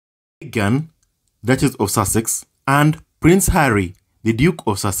Meghan, Duchess of Sussex, and Prince Harry, the Duke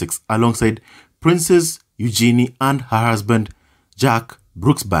of Sussex, alongside Princess Eugenie and her husband Jack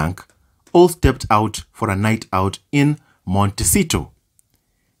Brooksbank, all stepped out for a night out in Montecito.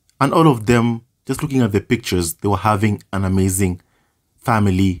 And all of them, just looking at the pictures, they were having an amazing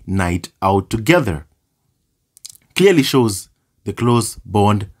family night out together. Clearly shows the close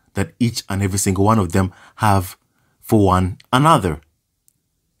bond that each and every single one of them have for one another.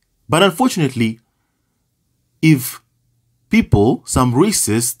 But unfortunately, if people, some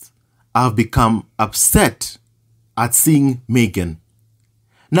racists, have become upset at seeing Meghan.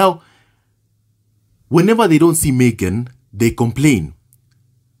 Now, whenever they don't see Meghan, they complain.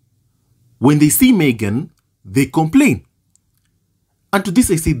 When they see Meghan, they complain. And to this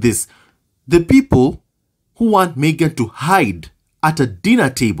I say this, the people who want Meghan to hide at a dinner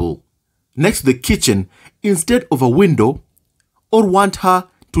table next to the kitchen instead of a window, or want her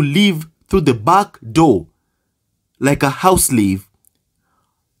to leave through the back door like a house slave,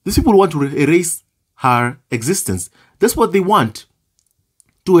 these people want to erase her existence. That's what they want,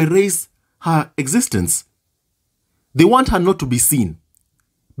 to erase her existence. They want her not to be seen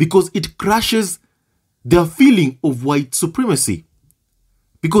because it crushes their feeling of white supremacy.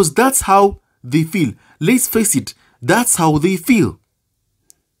 Because that's how they feel. Let's face it, that's how they feel.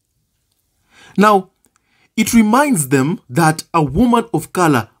 Now, it reminds them that a woman of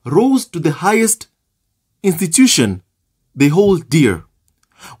color rose to the highest institution they hold dear,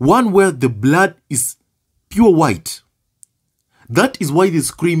 one where the blood is pure white. That is why they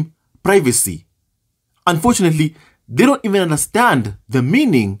scream privacy. Unfortunately, they don't even understand the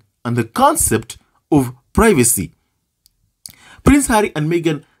meaning and the concept of privacy. Prince Harry and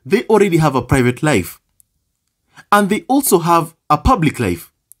Meghan, they already have a private life. And they also have a public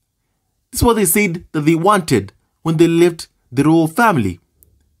life. This is what they said that they wanted when they left the royal family.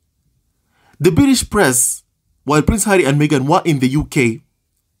 The British press, while Prince Harry and Meghan were in the UK,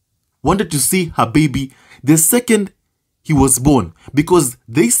 wanted to see her baby the second he was born because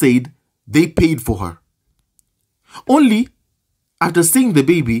they said they paid for her. Only after seeing the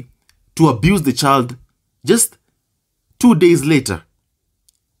baby to abuse the child just 2 days later.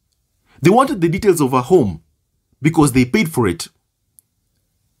 They wanted the details of her home because they paid for it.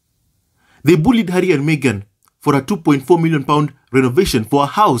 They bullied Harry and Meghan for a £2.4 million renovation for a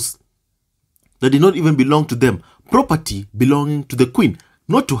house that did not even belong to them. Property belonging to the Queen,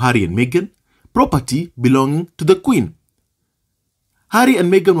 not to Harry and Meghan. Property belonging to the Queen. Harry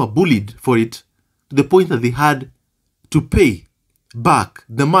and Meghan were bullied for it to the point that they had to pay back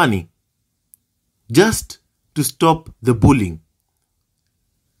the money just to stop the bullying.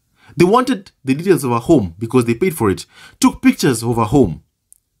 They wanted the details of her home because they paid for it, took pictures of her home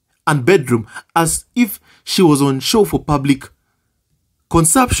and bedroom as if she was on show for public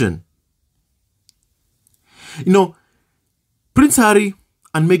consumption. You know, Prince Harry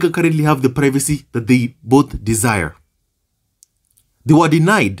and Meghan currently have the privacy that they both desire. They were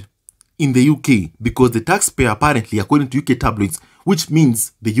denied in the UK because the taxpayer, apparently, according to UK tabloids, which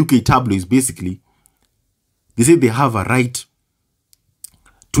means the UK tabloids basically, they say they have a right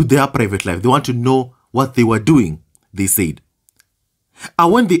to their private life. They want to know what they were doing, they said.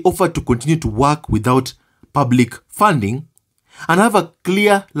 And when they offered to continue to work without public funding and have a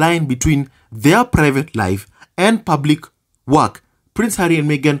clear line between their private life and public work, Prince Harry and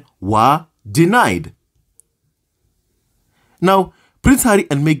Meghan were denied. Now, Prince Harry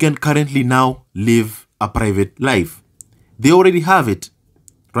and Meghan currently now live a private life. They already have it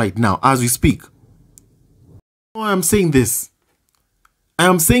right now as we speak. Why I'm saying this? I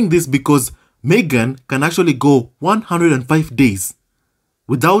am saying this because Meghan can actually go 105 days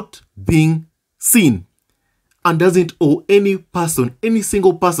without being seen and doesn't owe any person, any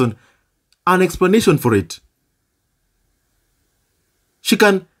single person, an explanation for it. She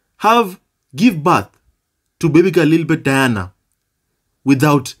can give birth to baby girl Lilibet Diana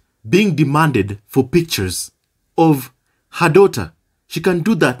without being demanded for pictures of her daughter. She can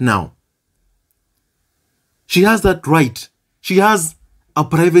do that now. She has that right. She has a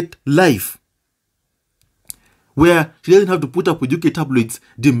private life where she doesn't have to put up with UK tabloids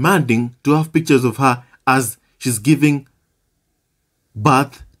demanding to have pictures of her as she's giving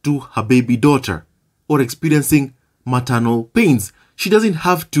birth to her baby daughter or experiencing maternal pains. She doesn't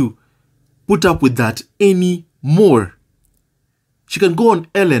have to put up with that anymore. She can go on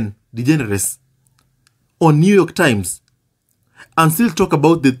Ellen DeGeneres, on New York Times, and still talk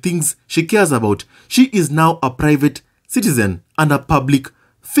about the things she cares about. She is now a private citizen and a public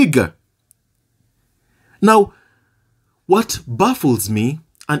figure. Now, what baffles me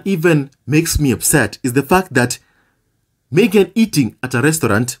and even makes me upset is the fact that Meghan eating at a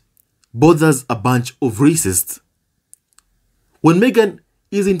restaurant bothers a bunch of racists. When Meghan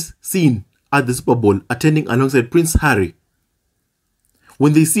isn't seen at the Super Bowl attending alongside Prince Harry,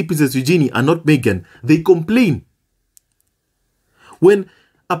 when they see Princess Eugenie and not Meghan, they complain. When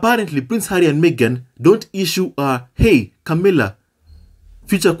apparently Prince Harry and Meghan don't issue a "Hey, Camilla,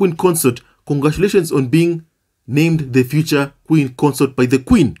 future Queen Consort, congratulations on being named the future Queen Consort by the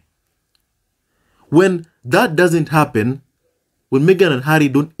Queen." When that doesn't happen, when Meghan and Harry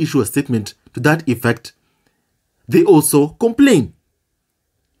don't issue a statement to that effect, they also complain.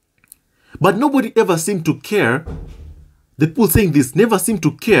 But nobody ever seemed to care. The people saying this never seemed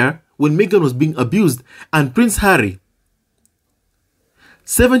to care when Meghan was being abused and Prince Harry.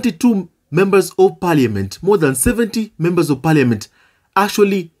 72 members of parliament, more than 70 members of parliament,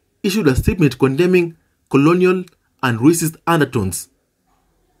 actually issued a statement condemning colonial and racist undertones.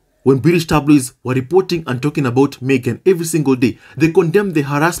 When British tabloids were reporting and talking about Meghan every single day, they condemned the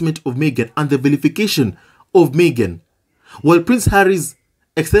harassment of Meghan and the vilification of Meghan. While Prince Harry's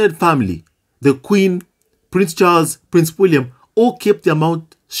extended family, the Queen, Prince Charles, Prince William, all kept their mouth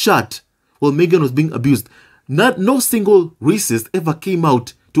shut while Meghan was being abused. No single racist ever came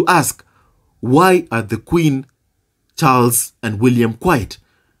out to ask, why are the Queen, Charles, and William quiet?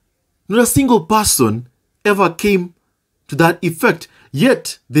 Not a single person ever came to that effect.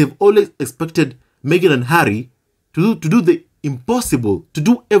 Yet, they've always expected Meghan and Harry to do the impossible, to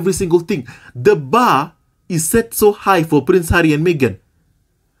do every single thing. The bar is set so high for Prince Harry and Meghan.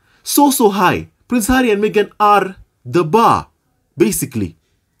 So high. Prince Harry and Meghan are the bar, basically.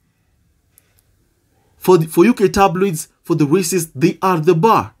 For UK tabloids, for the racists, they are the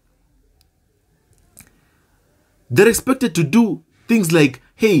bar. They're expected to do things like,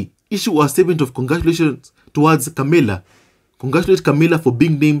 hey, issue a statement of congratulations towards Camilla. Congratulate Camilla for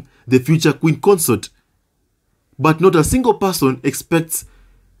being named the future Queen Consort. But not a single person expects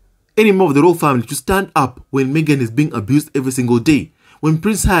any member of the royal family to stand up when Meghan is being abused every single day. When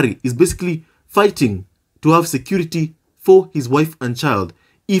Prince Harry is basically fighting to have security for his wife and child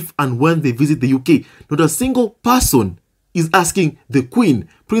if and when they visit the UK. Not a single person is asking the Queen,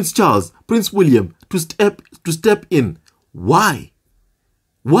 Prince Charles, Prince William to step in. Why?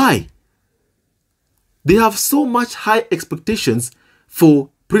 Why? They have so much high expectations for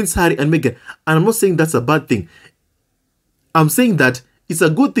Prince Harry and Meghan. And I'm not saying that's a bad thing. I'm saying that it's a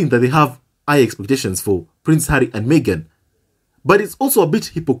good thing that they have high expectations for Prince Harry and Meghan. But it's also a bit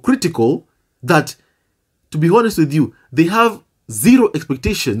hypocritical that, to be honest with you, they have zero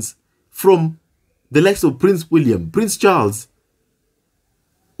expectations from the likes of Prince William, Prince Charles,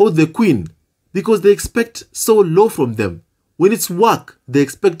 or the Queen, because they expect so low from them. When it's work, they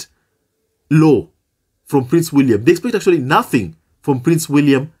expect low from Prince William. They expect actually nothing from Prince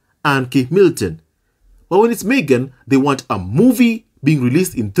William and Kate Middleton. But when it's Meghan, they want a movie being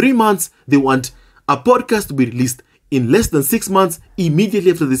released in 3 months. They want a podcast to be released in less than 6 months.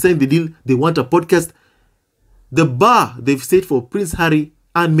 Immediately after they sign the deal, they want a podcast. The bar they've set for Prince Harry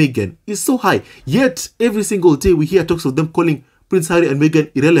and Meghan is so high. Yet, every single day we hear talks of them calling Prince Harry and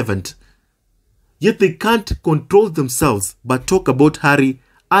Meghan irrelevant. Yet they can't control themselves but talk about Harry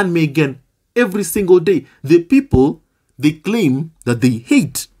and Meghan every single day. The people they claim that they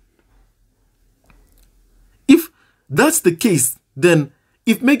hate. If that's the case, then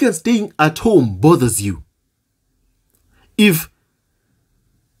if Meghan staying at home bothers you, if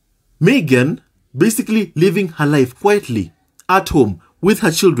Meghan basically living her life quietly at home with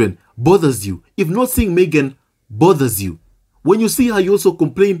her children bothers you, if not seeing Meghan bothers you, when you see her you also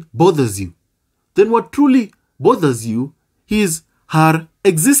complain bothers you, then what truly bothers you is her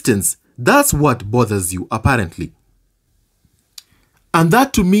existence. That's what bothers you, apparently. And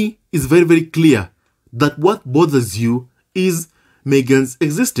that to me is very, very clear that what bothers you is Meghan's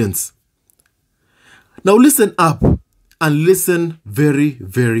existence. Now listen up and listen very,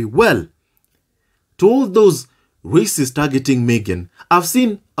 very well. To all those racists targeting Meghan, I've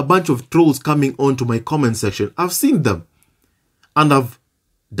seen a bunch of trolls coming onto my comment section. I've seen them. And I've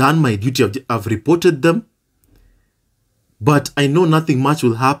done my duty. I've reported them. But I know nothing much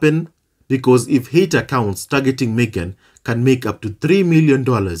will happen, because if hate accounts targeting Meghan can make up to $3 million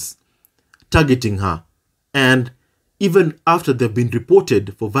targeting her, and even after they've been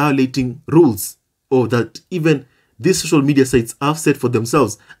reported for violating rules, or that even these social media sites have set for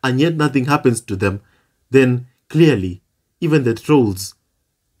themselves, and yet nothing happens to them, then clearly even the trolls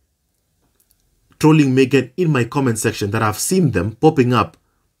trolling Meghan in my comment section that I've seen them popping up,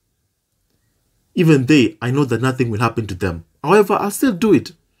 even they, I know that nothing will happen to them. However, I'll still do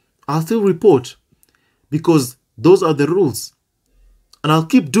it. I'll still report, because those are the rules, and I'll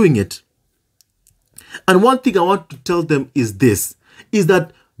keep doing it. And one thing I want to tell them is this, is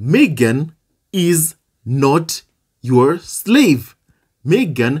that Meghan is not your slave.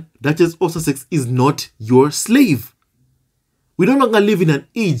 Meghan, Duchess of Sussex, is not your slave. We no longer live in an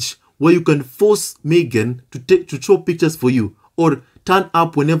age where you can force Meghan to show pictures for you or turn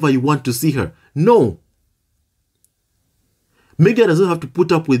up whenever you want to see her. No. Meghan doesn't have to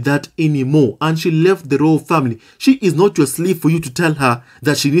put up with that anymore, and she left the royal family. She is not your slave for you to tell her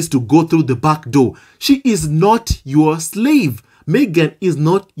that she needs to go through the back door. She is not your slave. Meghan is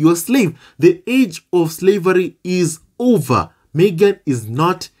not your slave. The age of slavery is over. Meghan is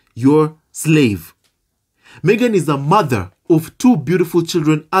not your slave. Meghan is the mother of two beautiful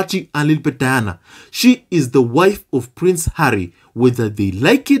children, Archie and Lilibet Diana. She is the wife of Prince Harry, whether they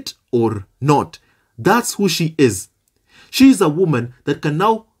like it or not. That's who she is. She is a woman that can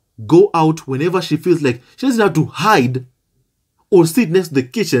now go out whenever she feels like. She doesn't have to hide or sit next to the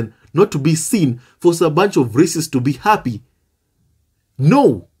kitchen not to be seen for a bunch of racists to be happy.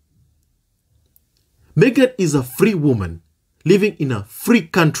 No. Meghan is a free woman living in a free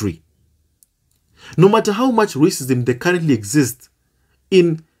country. No matter how much racism there currently exists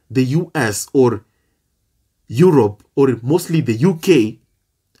in the US or Europe or mostly the UK,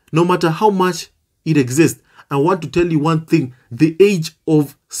 no matter how much it exists, I want to tell you one thing. The age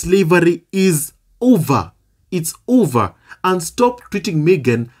of slavery is over. It's over. And stop treating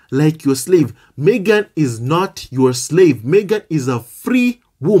Meghan like your slave. Meghan is not your slave. Meghan is a free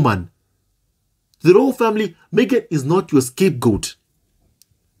woman. The royal family, Meghan is not your scapegoat.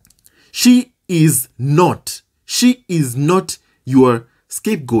 She is not. She is not your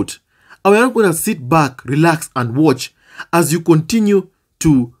scapegoat. And we're not going to sit back, relax, and watch as you continue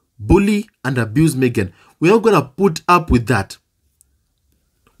to bully and abuse Meghan. We're not going to put up with that.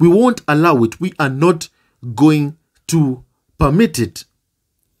 We won't allow it. We are not going to permit it.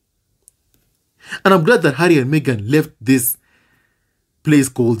 And I'm glad that Harry and Meghan left this place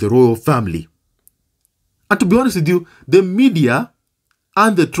called the royal family. And to be honest with you, the media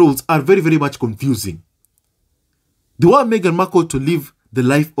and the trolls are very, very much confusing. They want Meghan Markle to live the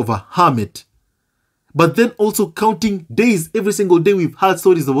life of a hermit, but then also counting days. Every single day we've heard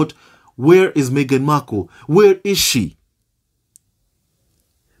stories about where is Meghan Markle? Where is she?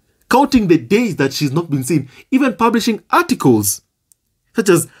 Counting the days that she's not been seen. Even publishing articles such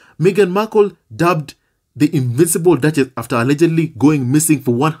as Meghan Markle dubbed the invincible Duchess after allegedly going missing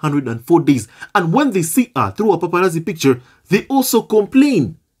for 104 days. And when they see her through a paparazzi picture, they also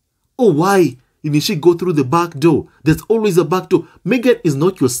complain. Oh, why didn't she go through the back door? There's always a back door. Meghan is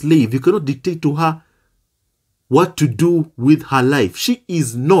not your slave. You cannot dictate to her what to do with her life. She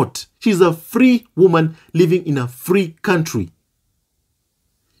is not. She's a free woman living in a free country.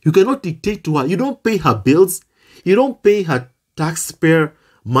 You cannot dictate to her. You don't pay her bills. You don't pay her taxpayer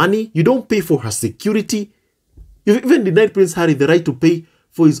money. You don't pay for her security. You've even denied Prince Harry the right to pay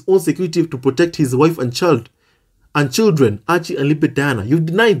for his own security to protect his wife and children, Archie and Lilibet Diana. You've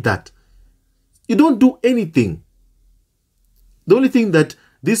denied that. You don't do anything. The only thing that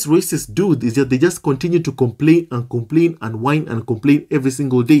these racists do is that they just continue to complain and whine and complain every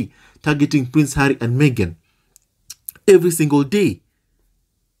single day, targeting Prince Harry and Meghan every single day.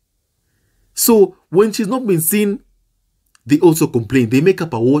 So when she's not been seen, they also complain. They make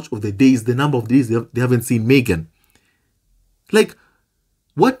up a watch of the days, the number of days they haven't seen Meghan. Like,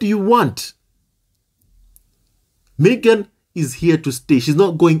 what do you want? Meghan is here to stay. She's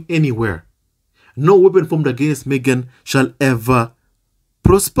not going anywhere. No weapon formed against Meghan shall ever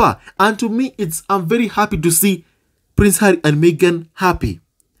prosper. And to me, I'm very happy to see Prince Harry and Meghan happy,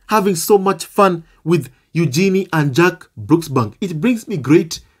 having so much fun with Eugenie and Jack Brooksbank. It brings me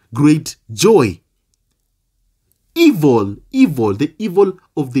great joy. The evil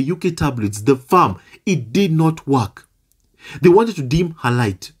of the UK tabloids, the farm, it did not work. They wanted to dim her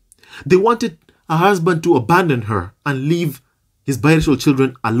light. They wanted her husband to abandon her and leave his biracial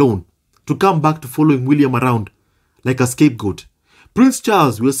children alone, to come back to following William around like a scapegoat. Prince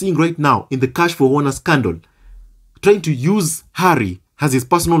Charles, we are seeing right now in the Cash for Honor scandal, trying to use Harry as his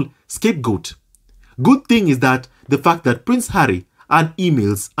personal scapegoat. Good thing is that the fact that Prince Harry had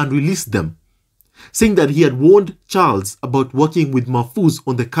emails and released them, saying that he had warned Charles about working with Mahfouz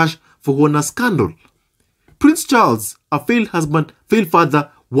on the Cash for Honor scandal. Prince Charles, a failed husband, failed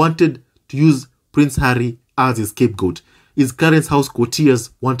father, wanted to use Prince Harry as his scapegoat. His current house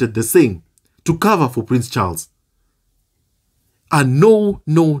courtiers wanted the same, to cover for Prince Charles. And no,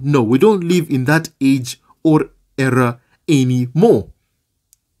 we don't live in that age or era anymore.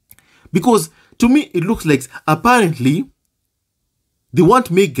 Because to me, it looks like apparently they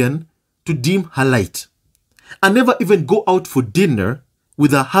want Meghan to dim her light and never even go out for dinner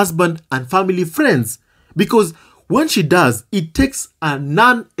with her husband and family friends. Because when she does, it takes a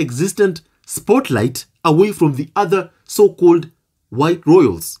non-existent spotlight away from the other so-called white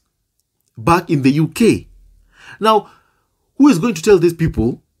royals back in the UK. Now, who is going to tell these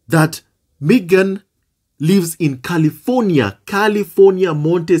people that Meghan lives in California,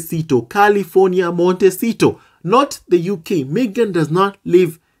 Montecito, not the UK. Meghan does not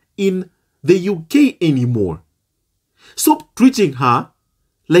live in the UK anymore. Stop treating her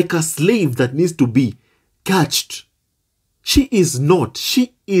like a slave that needs to be catched. She is not.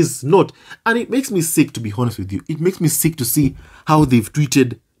 And it makes me sick, to be honest with you. It makes me sick to see how they've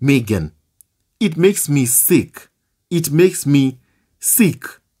treated Meghan. It makes me sick.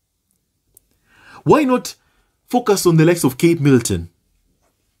 Why not focus on the likes of Kate Middleton?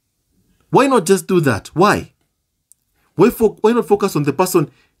 Why not just do that? Why? Why not focus on the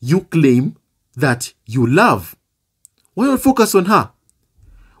person you claim that you love? Why not focus on her?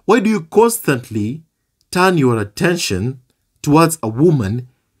 Why do you constantly turn your attention towards a woman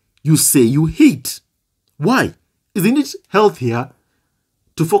you say you hate? Why? Isn't it healthier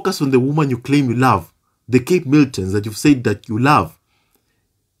to focus on the woman you claim you love, the Kate Middletons that you've said that you love,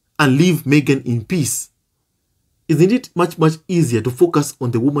 and leave Meghan in peace? Isn't it much easier to focus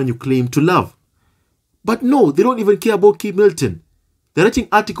on the woman you claim to love? But no, they don't even care about Kate Middleton. They're writing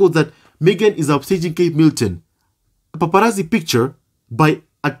articles that Meghan is upstaging Kate Middleton. A paparazzi picture by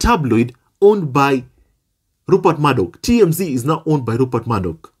a tabloid owned by Rupert Murdoch. TMZ is now owned by Rupert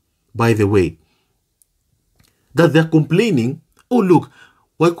Murdoch, by the way. That they're complaining, oh look,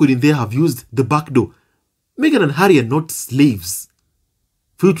 why couldn't they have used the back door? Meghan and Harry are not slaves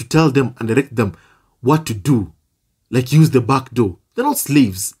for you to tell them and direct them what to do, like use the back door. They're not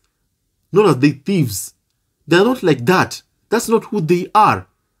slaves, nor are they thieves. They're not like that. That's not who they are.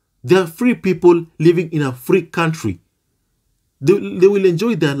 They're free people living in a free country. They will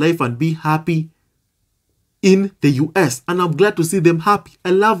enjoy their life and be happy in the US. And I'm glad to see them happy.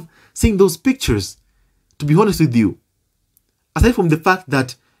 I love seeing those pictures, to be honest with you. Aside from the fact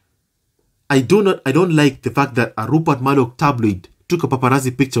that I don't like the fact that a Rupert Murdoch tabloid took a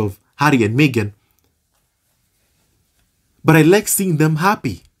paparazzi picture of Harry and Meghan. But I like seeing them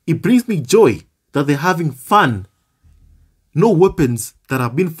happy. It brings me joy that they're having fun. No weapons that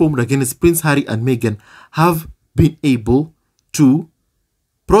have been formed against Prince Harry and Meghan have been able to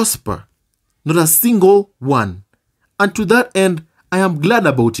prosper. Not a single one. And to that end, I am glad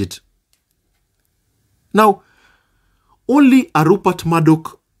about it. Now, only a Rupert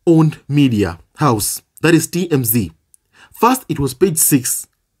Murdoch owned media house, that is TMZ. First, it was Page 6,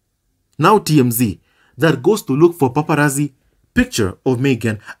 now TMZ, that goes to look for paparazzi picture of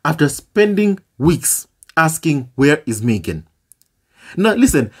Meghan after spending weeks asking where is Meghan. Now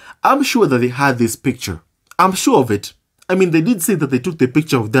listen, I'm sure that they had this picture. I'm sure of it. I mean, they did say that they took the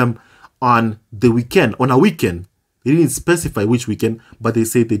picture of them on the weekend, on a weekend. They didn't specify which weekend, but they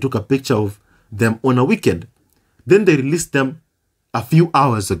say they took a picture of them on a weekend. Then they released them a few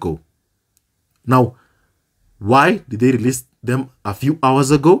hours ago. Now, why did they release them a few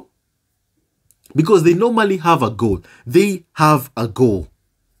hours ago? Because they normally have a goal. They have a goal.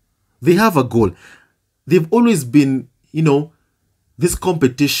 They have a goal. They've always been, this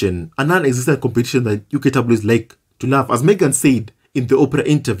competition, a non-existent competition that UK tabloids like to laugh. As Meghan said in the Oprah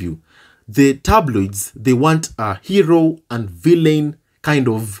interview, the tabloids, they want a hero and villain kind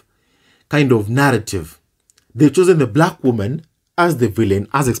of narrative. They've chosen the black woman as the villain,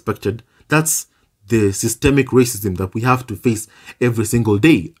 as expected. That's the systemic racism that we have to face every single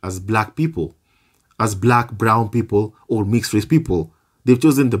day as black people, as black, brown people, or mixed race people. They've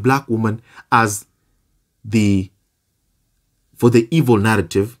chosen the black woman as for the evil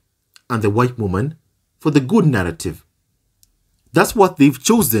narrative and the white woman for the good narrative. That's what they've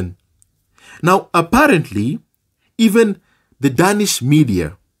chosen. Now, apparently, even the Danish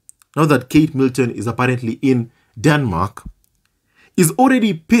media, now that Kate Middleton is apparently in Denmark, is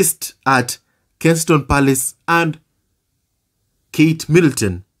already pissed at Kensington Palace and Kate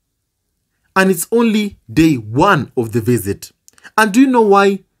Middleton. And it's only day one of the visit. And do you know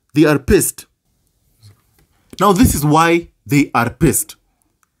why they are pissed? Now, this is why they are pissed.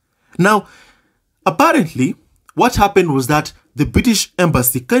 Now, apparently, what happened was that the British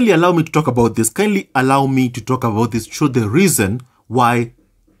Embassy, kindly allow me to talk about this, show the reason why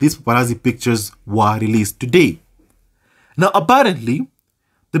these paparazzi pictures were released today. Now, apparently,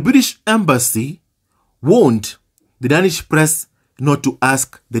 the British Embassy warned the Danish press not to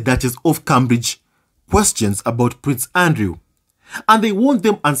ask the Duchess of Cambridge questions about Prince Andrew. And they warned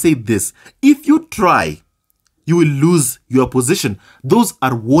them and said this: if you try, you will lose your position. Those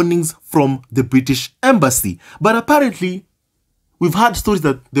are warnings from the British Embassy. But apparently, we've had stories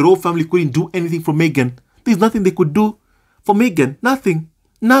that the royal family couldn't do anything for Meghan. There's nothing they could do for Meghan. Nothing.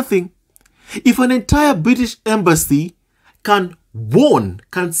 Nothing. If an entire British embassy can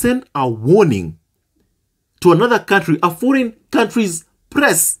send a warning to another country, a foreign country's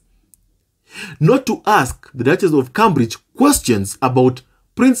press, not to ask the Duchess of Cambridge questions about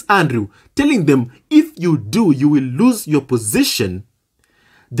Prince Andrew, telling them if you do, you will lose your position,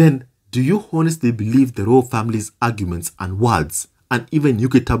 then do you honestly believe the royal family's arguments and words, and even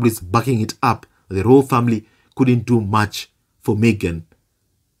UK tabloids backing it up, the royal family couldn't do much for Meghan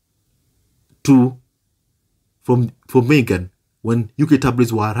for Meghan when UK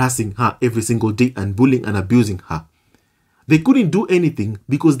tabloids were harassing her every single day and bullying and abusing her? They couldn't do anything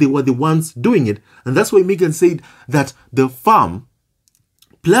because they were the ones doing it. And that's why Meghan said that the firm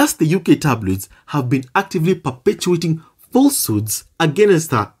plus the UK tabloids have been actively perpetuating falsehoods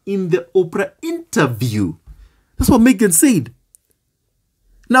against her in the Oprah interview. That's what Meghan said.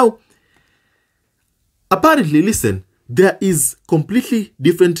 Now, apparently, listen, there is completely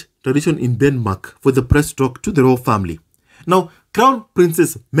different tradition in Denmark for the press to talk to the royal family. Now, Crown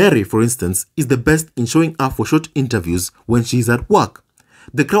Princess Mary, for instance, is the best in showing up for short interviews when she is at work.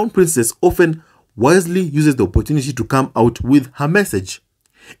 The Crown Princess often wisely uses the opportunity to come out with her message.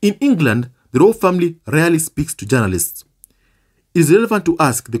 In England, the royal family rarely speaks to journalists. It is relevant to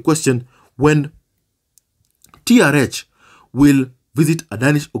ask the question when TRH will visit a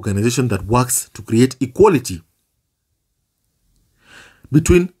Danish organization that works to create equality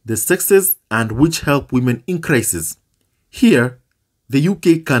between the sexes and which help women in crisis. Here, the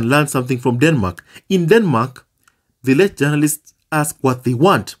UK can learn something from Denmark. In Denmark, they let journalists ask what they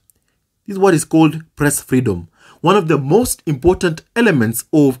want. This is what is called press freedom, one of the most important elements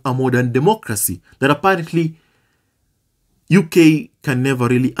of a modern democracy that apparently UK can never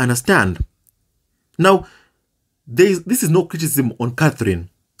really understand. Now, this is no criticism on Catherine,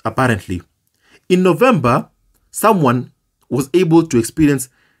 apparently. In November, someone was able to experience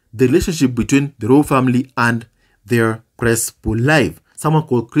the relationship between the royal family and their press pool live. Someone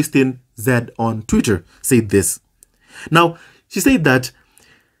called Christine Z on Twitter said this. Now, she said that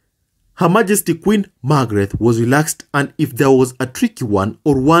Her Majesty Queen Margaret was relaxed, and if there was a tricky one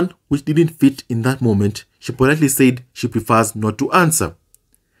or one which didn't fit in that moment, she politely said she prefers not to answer.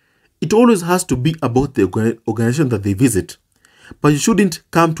 It always has to be about the organization that they visit. But you shouldn't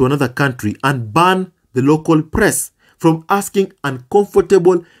come to another country and ban the local press from asking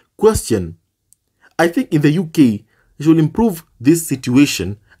uncomfortable questions. I think in the UK, it should improve this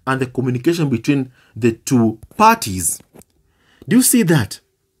situation and the communication between the two parties. Do you see that?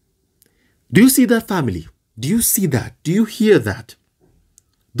 Do you see that, family? Do you see that? Do you hear that?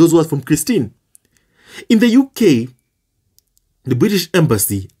 Those words from Christine. In the UK, the British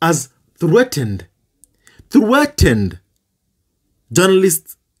Embassy has threatened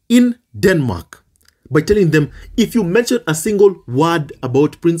journalists in Denmark by telling them, if you mention a single word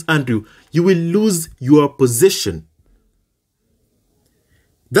about Prince Andrew, you will lose your position.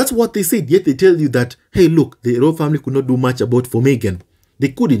 That's what they said, yet they tell you that, hey, look, the royal family could not do much about for Meghan. They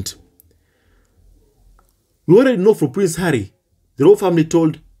couldn't. We already know from Prince Harry, the royal family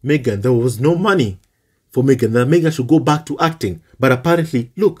told Meghan there was no money for Meghan, that Meghan should go back to acting. But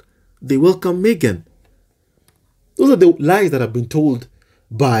apparently, look, they welcome Meghan. Those are the lies that have been told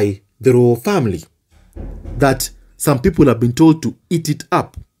by the royal family, that some people have been told to eat it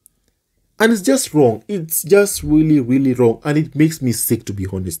up. And it's just wrong. It's just really, really wrong. And it makes me sick, to be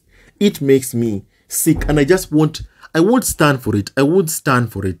honest. It makes me sick. And I won't stand for it. I won't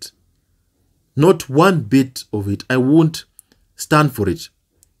stand for it. Not one bit of it. I won't stand for it.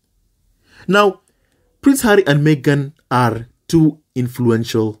 Now, Prince Harry and Meghan are two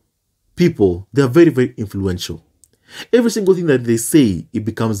influential people. They are very, very influential. Every single thing that they say, it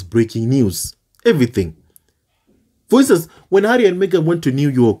becomes breaking news. Everything. For instance, when Harry and Meghan went to New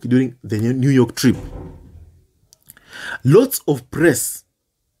York during the New York trip, lots of press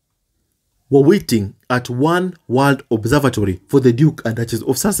were waiting at One World Observatory for the Duke and Duchess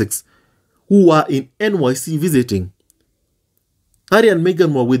of Sussex, who were in NYC visiting. Harry and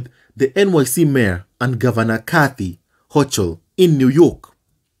Meghan were with the NYC Mayor and Governor Kathy Hochul in New York.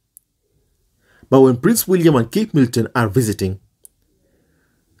 But when Prince William and Kate Middleton are visiting,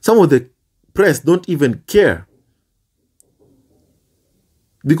 some of the press don't even care,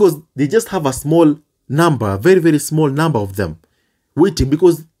 because they just have a small number, a very, very small number of them waiting,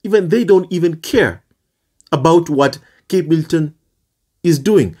 because even they don't even care about what Kate Middleton is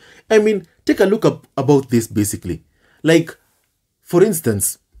doing. I mean, take a look about this basically. Like, for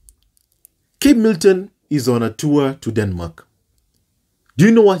instance, Kate Middleton is on a tour to Denmark. Do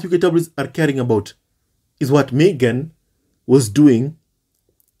you know what UK tabloids are caring about? Is what Meghan was doing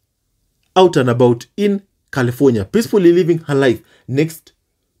out and about in California, peacefully living her life next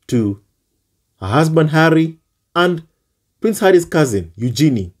to her husband Harry and Prince Harry's cousin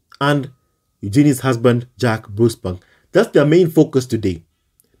Eugenie and Eugenie's husband Jack Brooksbank. That's their main focus today.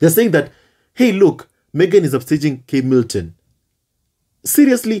 They're saying that, hey, look, Meghan is upstaging Kate Middleton.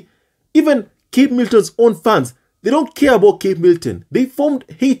 Seriously, even Kate Middleton's own fans, they don't care about Kate Middleton. They formed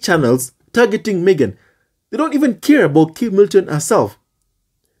hate channels targeting Meghan. They don't even care about Kate Middleton herself.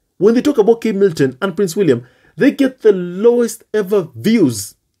 When they talk about Kate Middleton and Prince William, they get the lowest ever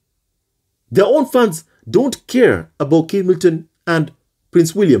views. Their own fans don't care about Kate Middleton and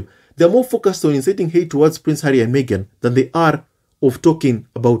Prince William. They're more focused on inciting hate towards Prince Harry and Meghan than they are of talking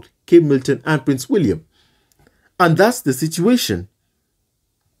about Kate Middleton and Prince William. And that's the situation.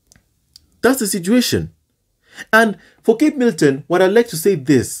 That's the situation. And for Kate Middleton, what I'd like to say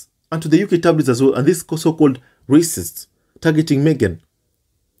this, and to the UK tabloids as well, and these so-called racists targeting Meghan.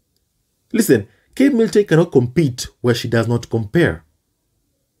 Listen, Kate Middleton cannot compete where she does not compare.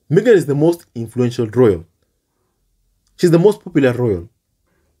 Meghan is the most influential royal. She's the most popular royal.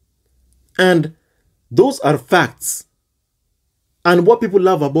 And those are facts. And what people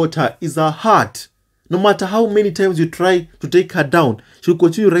love about her is her heart. No matter how many times you try to take her down, she'll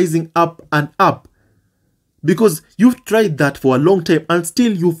continue rising up and up. Because you've tried that for a long time and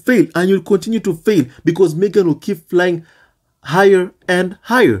still you fail, and you'll continue to fail because Meghan will keep flying higher and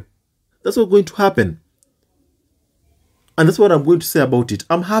higher. That's what's going to happen. And that's what I'm going to say about it.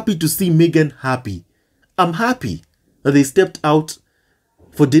 I'm happy to see Meghan happy. I'm happy that they stepped out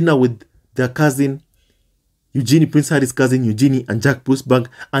for dinner with their cousin Eugenie, Prince Harry's cousin Eugenie, and Jack Brooksbank,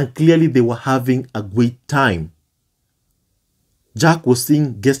 and clearly they were having a great time. Jack was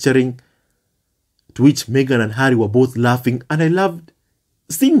gesturing, to which Meghan and Harry were both laughing, and I loved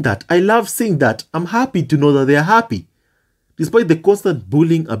seeing that. I love seeing that. I'm happy to know that they are happy. Despite the constant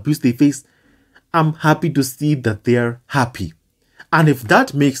bullying, abuse they face, I'm happy to see that they are happy. And if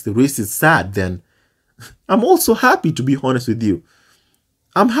that makes the racists sad, then I'm also happy, to be honest with you.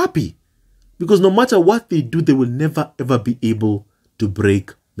 I'm happy. Because no matter what they do, they will never ever be able to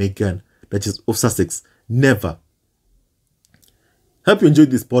break Meghan, Duchess of Sussex. Never. Hope you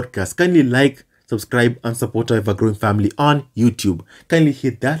enjoyed this podcast. Kindly like, subscribe, and support our ever-growing family on YouTube. Kindly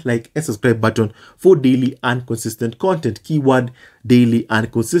hit that like and subscribe button for daily and consistent content. Keyword daily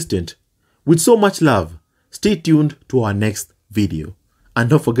and consistent. With so much love, stay tuned to our next video. And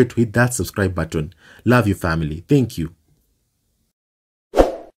don't forget to hit that subscribe button. Love you, family. Thank you.